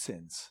forgiveness of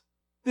sins.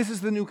 This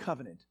is the new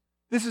covenant.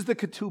 This is the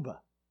ketubah.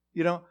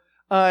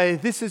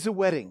 This is a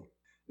wedding.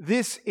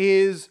 This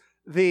is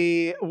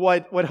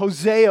what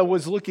Hosea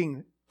was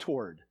looking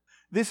toward.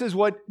 This is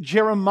what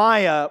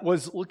Jeremiah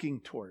was looking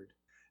toward.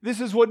 This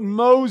is what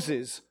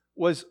Moses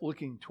was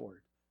looking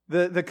toward.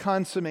 The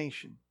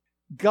consummation.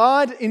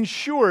 God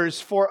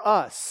ensures for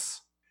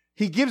us.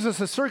 He gives us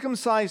a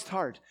circumcised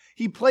heart.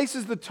 He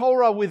places the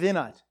Torah within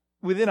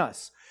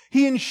us.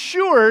 He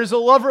ensures a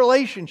love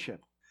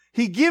relationship.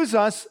 He gives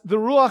us the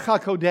Ruach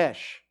HaKodesh.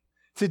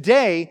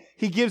 Today,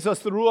 He gives us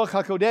the Ruach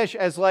HaKodesh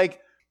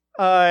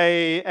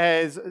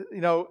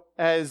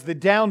as the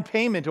down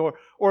payment, or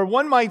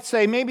one might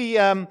say, maybe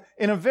in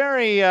a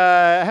very,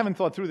 I haven't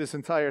thought through this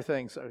entire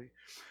thing, sorry,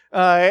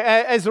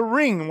 as a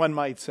ring, one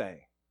might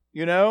say,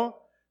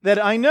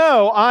 that I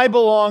know I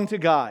belong to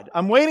God.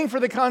 I'm waiting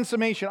for the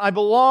consummation. I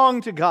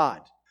belong to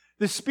God.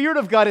 The Spirit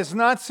of God is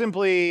not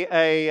simply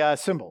a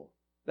symbol.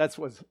 That's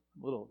what's a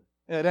little,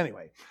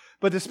 anyway.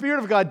 But the Spirit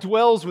of God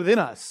dwells within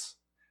us,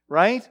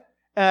 right?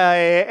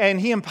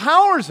 And He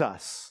empowers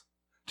us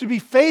to be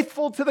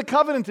faithful to the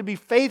covenant, to be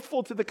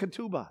faithful to the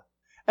ketubah.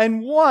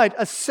 And what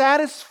a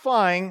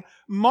satisfying,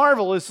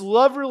 marvelous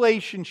love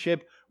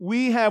relationship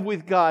we have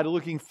with God,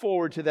 looking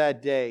forward to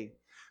that day.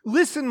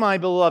 Listen, my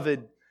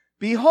beloved.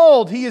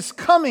 Behold, He is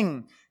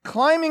coming,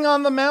 climbing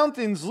on the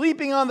mountains,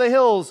 leaping on the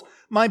hills.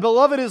 My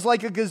beloved is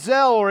like a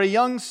gazelle or a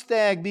young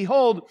stag.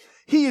 Behold,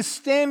 He is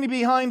standing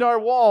behind our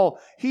wall.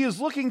 He is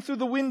looking through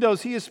the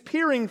windows. He is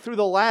peering through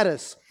the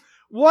lattice.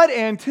 What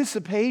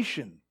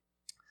anticipation!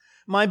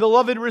 My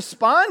beloved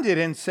responded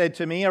and said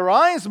to me,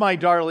 Arise, my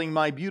darling,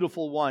 my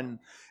beautiful one,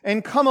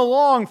 and come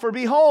along, for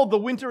behold, the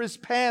winter is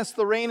past,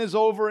 the rain is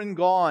over and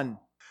gone.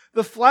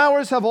 The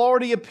flowers have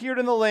already appeared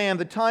in the land.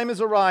 The time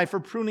is arrived for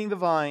pruning the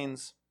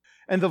vines.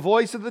 And the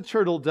voice of the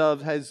turtle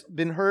dove has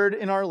been heard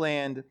in our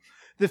land.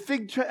 The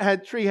fig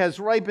tree has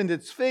ripened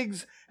its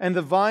figs, and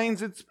the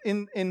vines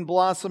in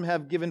blossom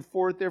have given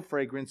forth their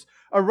fragrance.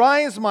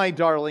 Arise, my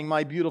darling,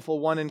 my beautiful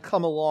one, and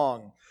come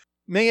along.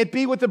 May it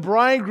be what the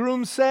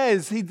bridegroom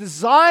says. He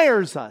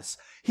desires us.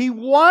 He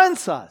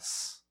wants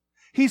us.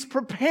 He's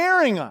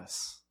preparing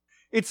us.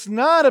 It's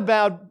not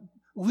about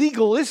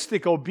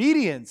legalistic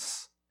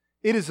obedience.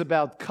 It is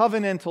about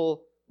covenantal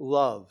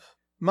love.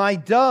 My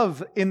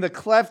dove in the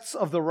clefts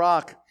of the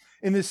rock,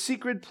 in the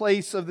secret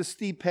place of the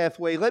steep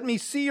pathway, let me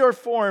see your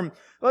form.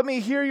 Let me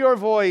hear your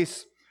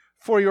voice,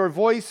 for your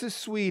voice is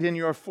sweet and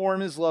your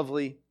form is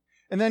lovely.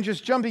 And then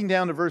just jumping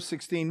down to verse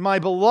 16, my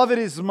beloved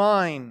is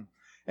mine,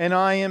 and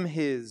I am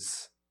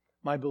his.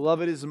 My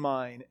beloved is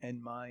mine,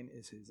 and mine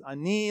is his.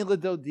 Ani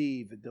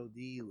l'dodi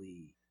v'dodi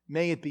li.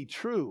 May it be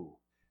true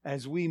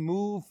as we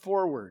move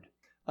forward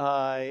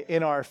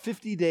in our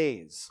 50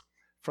 days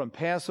from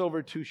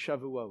Passover to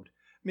Shavuot.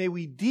 May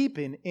we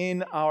deepen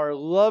in our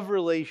love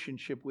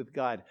relationship with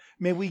God.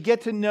 May we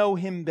get to know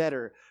Him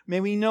better. May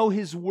we know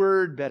His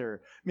Word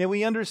better. May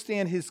we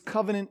understand His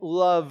covenant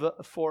love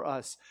for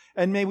us.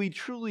 And may we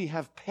truly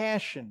have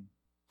passion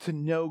to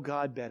know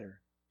God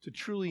better, to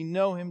truly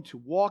know Him, to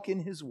walk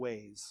in His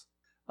ways,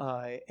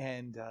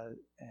 and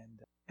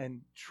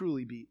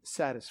truly be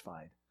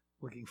satisfied.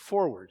 Looking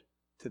forward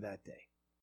to that day.